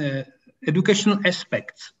say, educational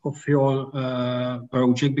aspects of your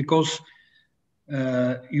project, because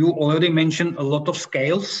you already mentioned a lot of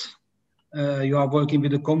scales You are working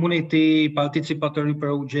with the community, participatory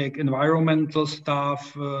project, environmental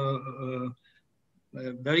stuff,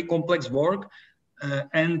 very complex work.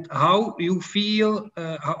 And how you feel,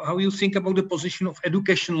 how you think about the position of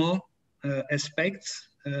educational aspects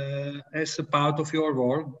as a part of your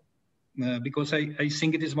work, because I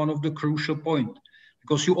think it is one of the crucial points.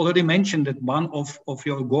 Because you already mentioned that one of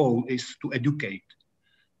your goal is to educate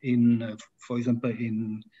in, for example,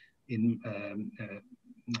 in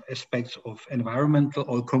aspects of environmental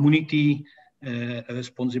or community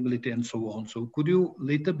responsibility and so on. So could you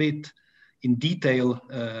little bit in detail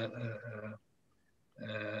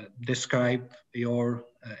describe your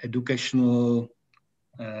educational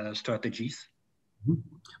strategies?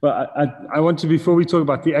 Well, I want to, before we talk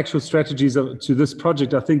about the actual strategies to this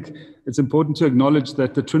project, I think it's important to acknowledge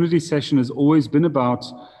that the Trinity Session has always been about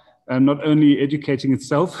not only educating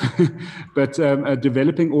itself, but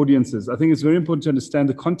developing audiences. I think it's very important to understand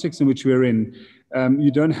the context in which we're in.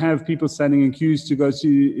 You don't have people standing in queues to go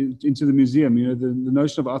into the museum. You know, the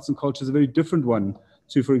notion of arts and culture is a very different one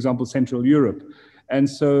to, for example, Central Europe. And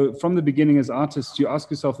so from the beginning as artists, you ask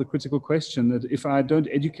yourself the critical question that if I don't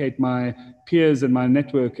educate my peers and my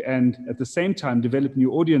network and at the same time develop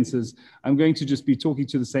new audiences, I'm going to just be talking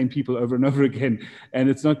to the same people over and over again, and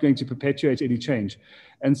it's not going to perpetuate any change.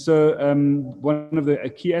 And so one of the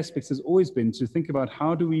key aspects has always been to think about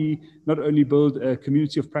how do we not only build a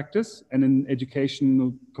community of practice and an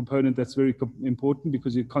educational component that's very important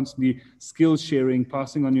because you're constantly skill sharing,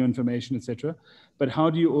 passing on your information, etc. But how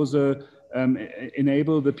do you also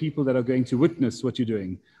enable the people that are going to witness what you're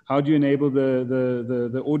doing? How do you enable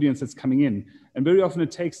the audience that's coming in? And very often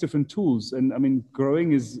it takes different tools. And I mean,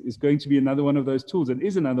 growing is going to be another one of those tools, and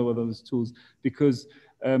is another one of those tools, because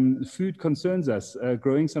food concerns us.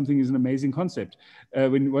 Growing something is an amazing concept.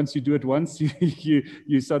 Once you do it once,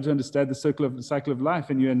 you start to understand the cycle of life,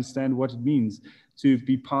 and you understand what it means to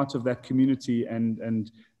be part of that community.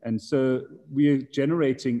 And so we are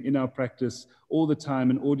generating in our practice all the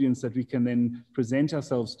time an audience that we can then present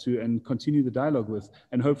ourselves to and continue the dialogue with,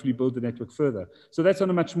 and hopefully build the network further. So that's on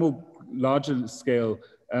a much more larger scale,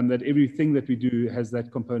 that everything that we do has that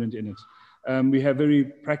component in it. We have very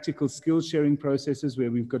practical skill sharing processes where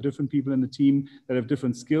we've got different people in the team that have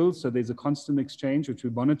different skills. So there's a constant exchange, which we're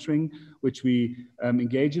monitoring, which we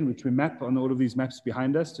engage in, which we map on all of these maps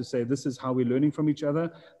behind us to say, this is how we're learning from each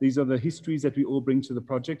other. These are the histories that we all bring to the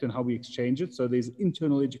project and how we exchange it. So there's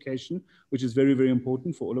internal education, which is very, very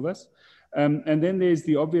important for all of us. And then there's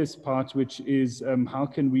the obvious part, which is how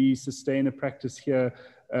can we sustain a practice here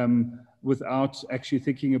without actually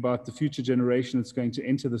thinking about the future generation that's going to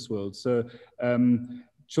enter this world. So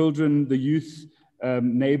children, the youth,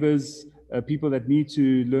 neighbors, people that need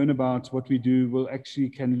to learn about what we do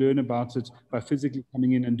can learn about it by physically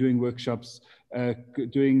coming in and doing workshops,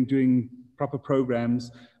 doing proper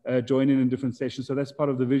programs, join in different sessions. So that's part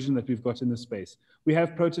of the vision that we've got in this space. We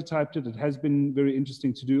have prototyped it. It has been very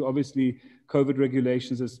interesting to do. Obviously, COVID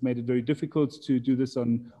regulations has made it very difficult to do this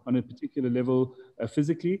on a particular level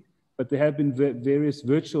physically. But there have been various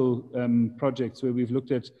virtual projects where we've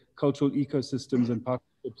looked at cultural ecosystems and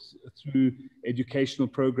partnerships through educational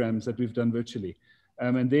programs that we've done virtually.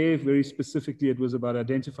 And there, very specifically, it was about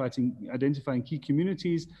identifying key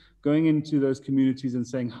communities, going into those communities and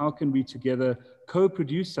saying, how can we together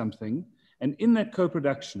co-produce something? And in that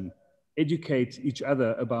co-production, educate each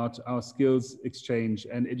other about our skills exchange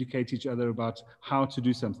and educate each other about how to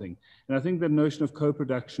do something. And I think the notion of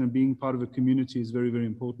co-production and being part of a community is very, very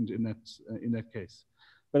important in that case.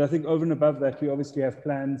 But I think over and above that, we obviously have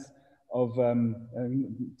plans of,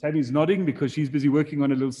 Tammy's nodding because she's busy working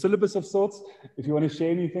on a little syllabus of sorts. If you want to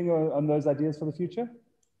share anything on those ideas for the future?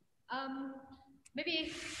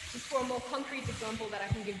 Maybe just for a more concrete example that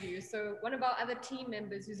I can give you. So one of our other team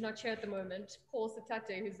members who's not here at the moment, Paul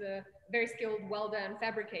Satate, who's a very skilled welder and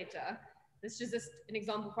fabricator. This is just an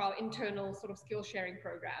example for our internal sort of skill sharing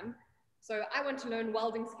program. So I want to learn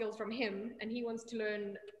welding skills from him, and he wants to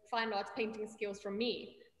learn fine arts painting skills from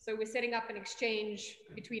me. So we're setting up an exchange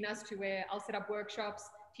between us two where I'll set up workshops,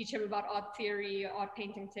 teach him about art theory, art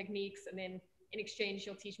painting techniques, and then in exchange,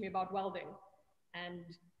 he'll teach me about welding. And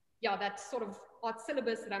yeah, that sort of art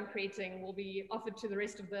syllabus that I'm creating will be offered to the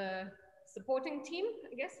rest of the supporting team,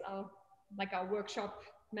 I guess, like our workshop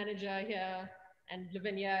manager here and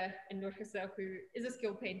Lavinia in Neustetter, who is a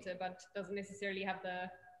skilled painter, but doesn't necessarily have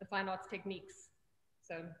the fine arts techniques.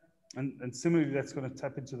 So. And similarly, that's going to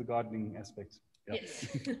tap into the gardening aspect. Yeah. Yes.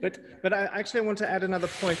 but I actually want to add another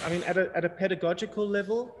point. I mean, at a pedagogical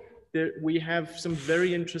level, we have some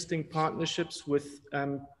very interesting partnerships with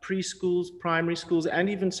preschools, primary schools, and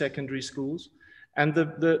even secondary schools. And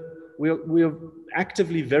we're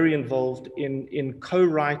actively very involved in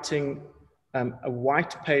co-writing a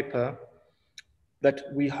white paper that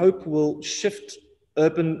we hope will shift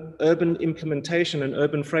urban implementation and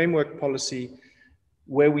urban framework policy,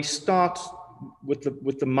 where we start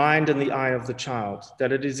with the mind and the eye of the child,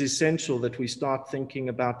 that it is essential that we start thinking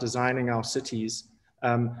about designing our cities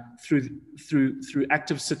through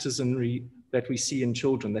active citizenry that we see in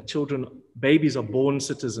children, that babies are born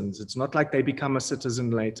citizens. It's not like they become a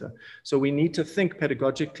citizen later. So we need to think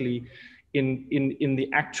pedagogically in the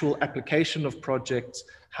actual application of projects,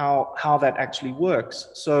 how that actually works.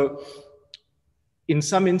 So in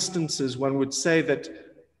some instances, one would say that,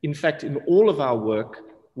 in fact, in all of our work,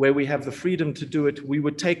 where we have the freedom to do it, we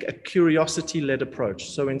would take a curiosity-led approach.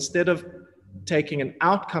 So instead of taking an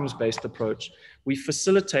outcomes-based approach, we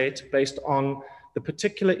facilitate based on the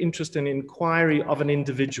particular interest and inquiry of an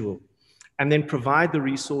individual, and then provide the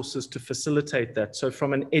resources to facilitate that. So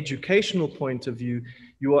from an educational point of view,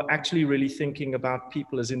 you are actually really thinking about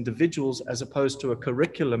people as individuals as opposed to a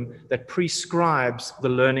curriculum that prescribes the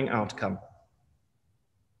learning outcome.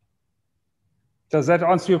 Does that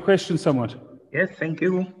answer your question somewhat? Yes, thank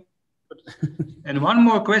you. And one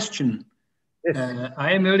more question. Yes.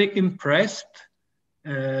 I am really impressed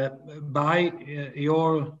by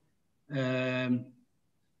your, I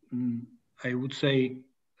would say,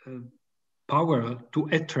 power to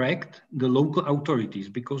attract the local authorities,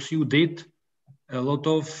 because you did a lot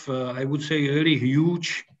of, I would say, really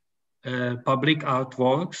huge public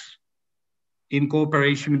artworks in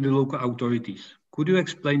cooperation with the local authorities. Could you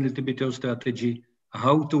explain a little bit your strategy,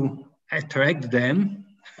 how to attract them?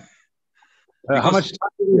 How much time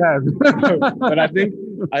do we have? But I think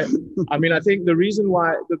the reason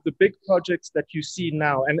why the big projects that you see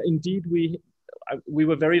now, and indeed we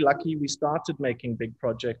were very lucky, we started making big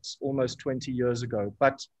projects almost 20 years ago.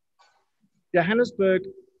 But Johannesburg,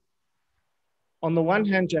 on the one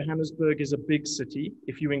hand, Johannesburg is a big city.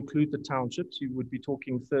 If you include the townships, you would be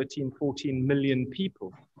talking 13, 14 million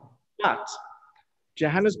people. But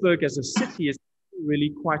Johannesburg as a city is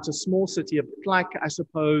really quite a small city, a bit like, I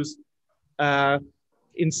suppose,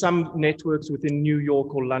 in some networks within New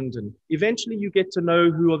York or London. Eventually you get to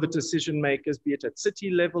know who are the decision makers, be it at city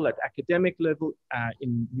level, at academic level,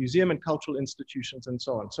 in museum and cultural institutions and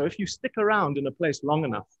so on. So if you stick around in a place long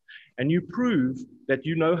enough and you prove that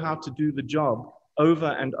you know how to do the job over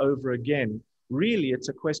and over again, really it's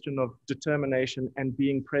a question of determination and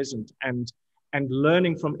being present and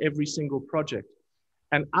learning from every single project.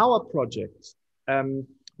 And our projects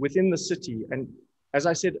within the city, and as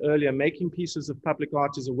I said earlier, making pieces of public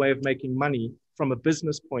art is a way of making money from a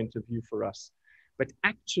business point of view for us. But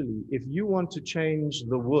actually, if you want to change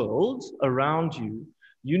the world around you,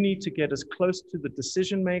 you need to get as close to the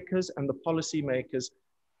decision makers and the policy makers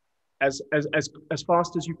as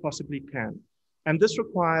fast as you possibly can. And this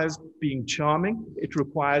requires being charming. It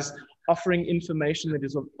requires offering information that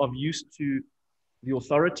is of use to the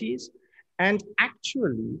authorities and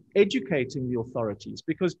actually educating the authorities,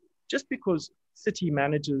 because just because city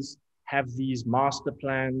managers have these master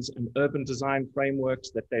plans and urban design frameworks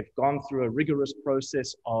that they've gone through a rigorous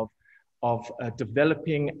process of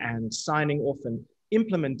developing and signing off and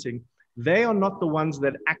implementing, they are not the ones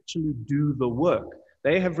that actually do the work.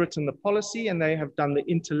 They have written the policy and they have done the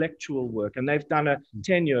intellectual work, and they've done a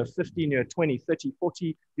 10-year, 15-year, 20, 30,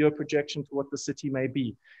 40-year projection to what the city may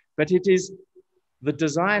be. But it is the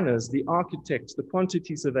designers, the architects, the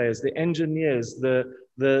quantity surveyors, the engineers,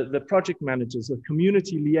 the project managers, the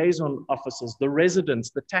community liaison officers, the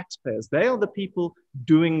residents, the taxpayers, they are the people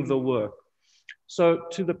doing the work. So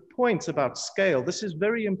to the points about scale, this is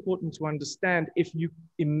very important to understand if you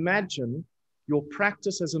imagine your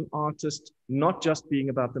practice as an artist not just being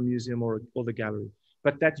about the museum or the gallery,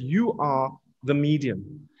 but that you are the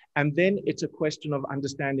medium. And then it's a question of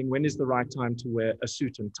understanding when is the right time to wear a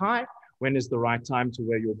suit and tie, when is the right time to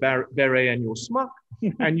wear your beret and your smock,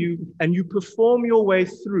 and you perform your way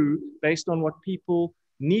through based on what people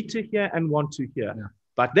need to hear and want to hear. Yeah.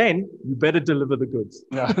 But then you better deliver the goods.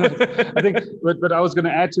 Yeah. I think what I was going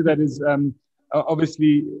to add to that is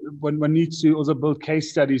obviously one needs to also build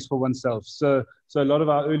case studies for oneself. So a lot of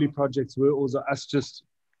our early projects were also us just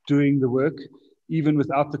doing the work, even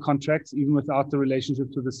without the contracts, even without the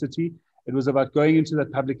relationships with the city. It was about going into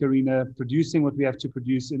that public arena, producing what we have to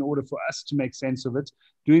produce in order for us to make sense of it,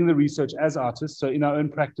 doing the research as artists. So in our own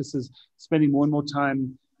practices, spending more and more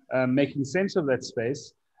time making sense of that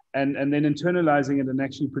space and then internalizing it and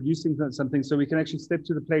actually producing something so we can actually step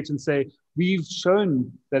to the plate and say, we've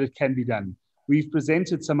shown that it can be done. We've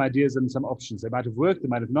presented some ideas and some options. They might have worked, they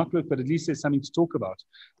might have not worked, but at least there's something to talk about.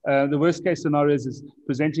 The worst case scenario is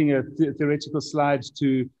presenting a theoretical slide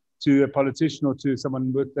to to a politician or to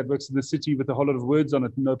someone that works in the city with a whole lot of words on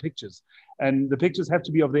it and no pictures. And the pictures have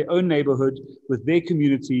to be of their own neighborhood with their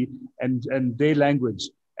community and their language.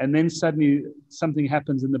 And then suddenly something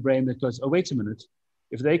happens in the brain that goes, oh, wait a minute.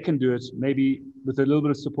 If they can do it, maybe with a little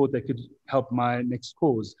bit of support, they could help my next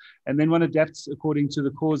cause. And then one adapts according to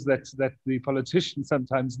the cause that the politician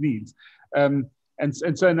sometimes needs. And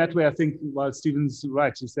so in that way, I think while Stephen's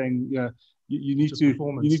right, he's saying, you know, you need to,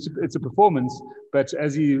 it's a performance, but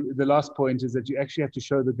the last point is that you actually have to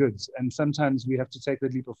show the goods. And sometimes we have to take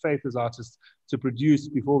that leap of faith as artists to produce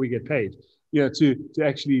before we get paid. You know, to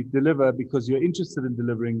actually deliver because you're interested in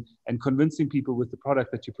delivering and convincing people with the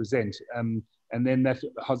product that you present. And then that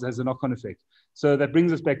has a knock-on effect. So that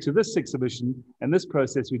brings us back to this exhibition, and this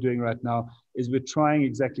process we're doing right now is we're trying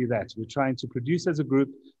exactly that. We're trying to produce as a group,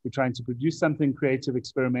 we're trying to produce something creative,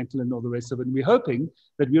 experimental, and all the rest of it. And we're hoping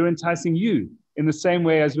that we're enticing you in the same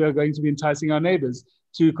way as we're going to be enticing our neighbors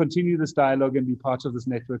to continue this dialogue and be part of this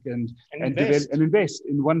network and invest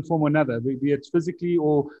in one form or another, be it physically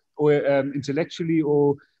or intellectually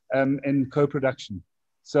or in co-production.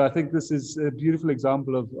 So I think this is a beautiful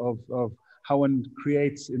example of how one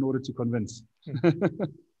creates in order to convince.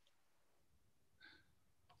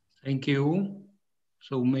 Thank you.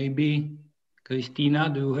 So maybe, Christina,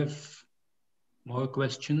 do you have more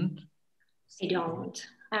questions? I don't,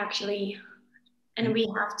 actually. And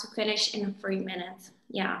we have to finish in 3 minutes.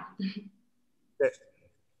 Yeah. Yes.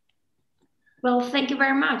 Well, thank you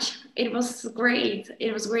very much. It was great.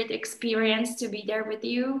 It was a great experience to be there with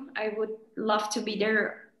you. I would love to be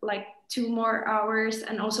there like 2 more hours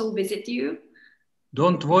and also visit you.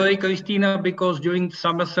 Don't worry, Christina, because during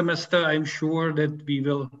summer semester, I'm sure that we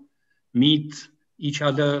will meet each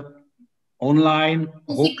other online,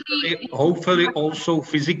 hopefully also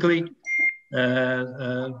physically.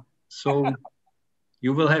 So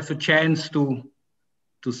you will have a chance to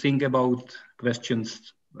think about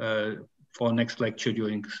questions for next lecture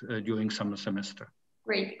during summer semester.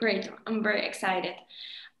 Great. I'm very excited.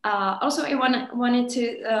 Also, I wanted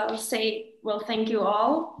to say, well, thank you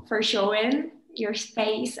all for showing your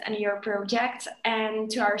space and your projects. And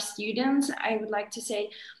to our students, I would like to say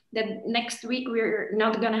that next week we're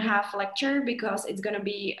not going to have a lecture because it's going to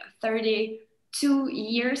be 32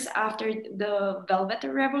 years after the Velvet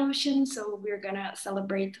Revolution. So we're going to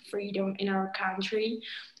celebrate freedom in our country.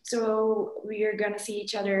 So we're going to see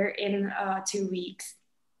each other in 2 weeks.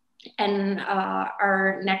 And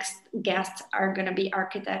our next guests are going to be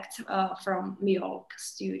architects from New York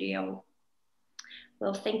studio.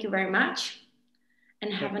 Well, thank you very much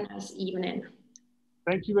and have a nice evening.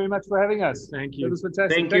 Thank you very much for having us. Thank you. It was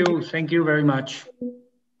fantastic. Thank you very much.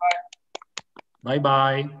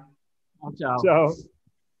 Bye. Ciao. Ciao.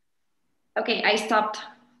 Okay, I stopped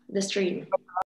the stream.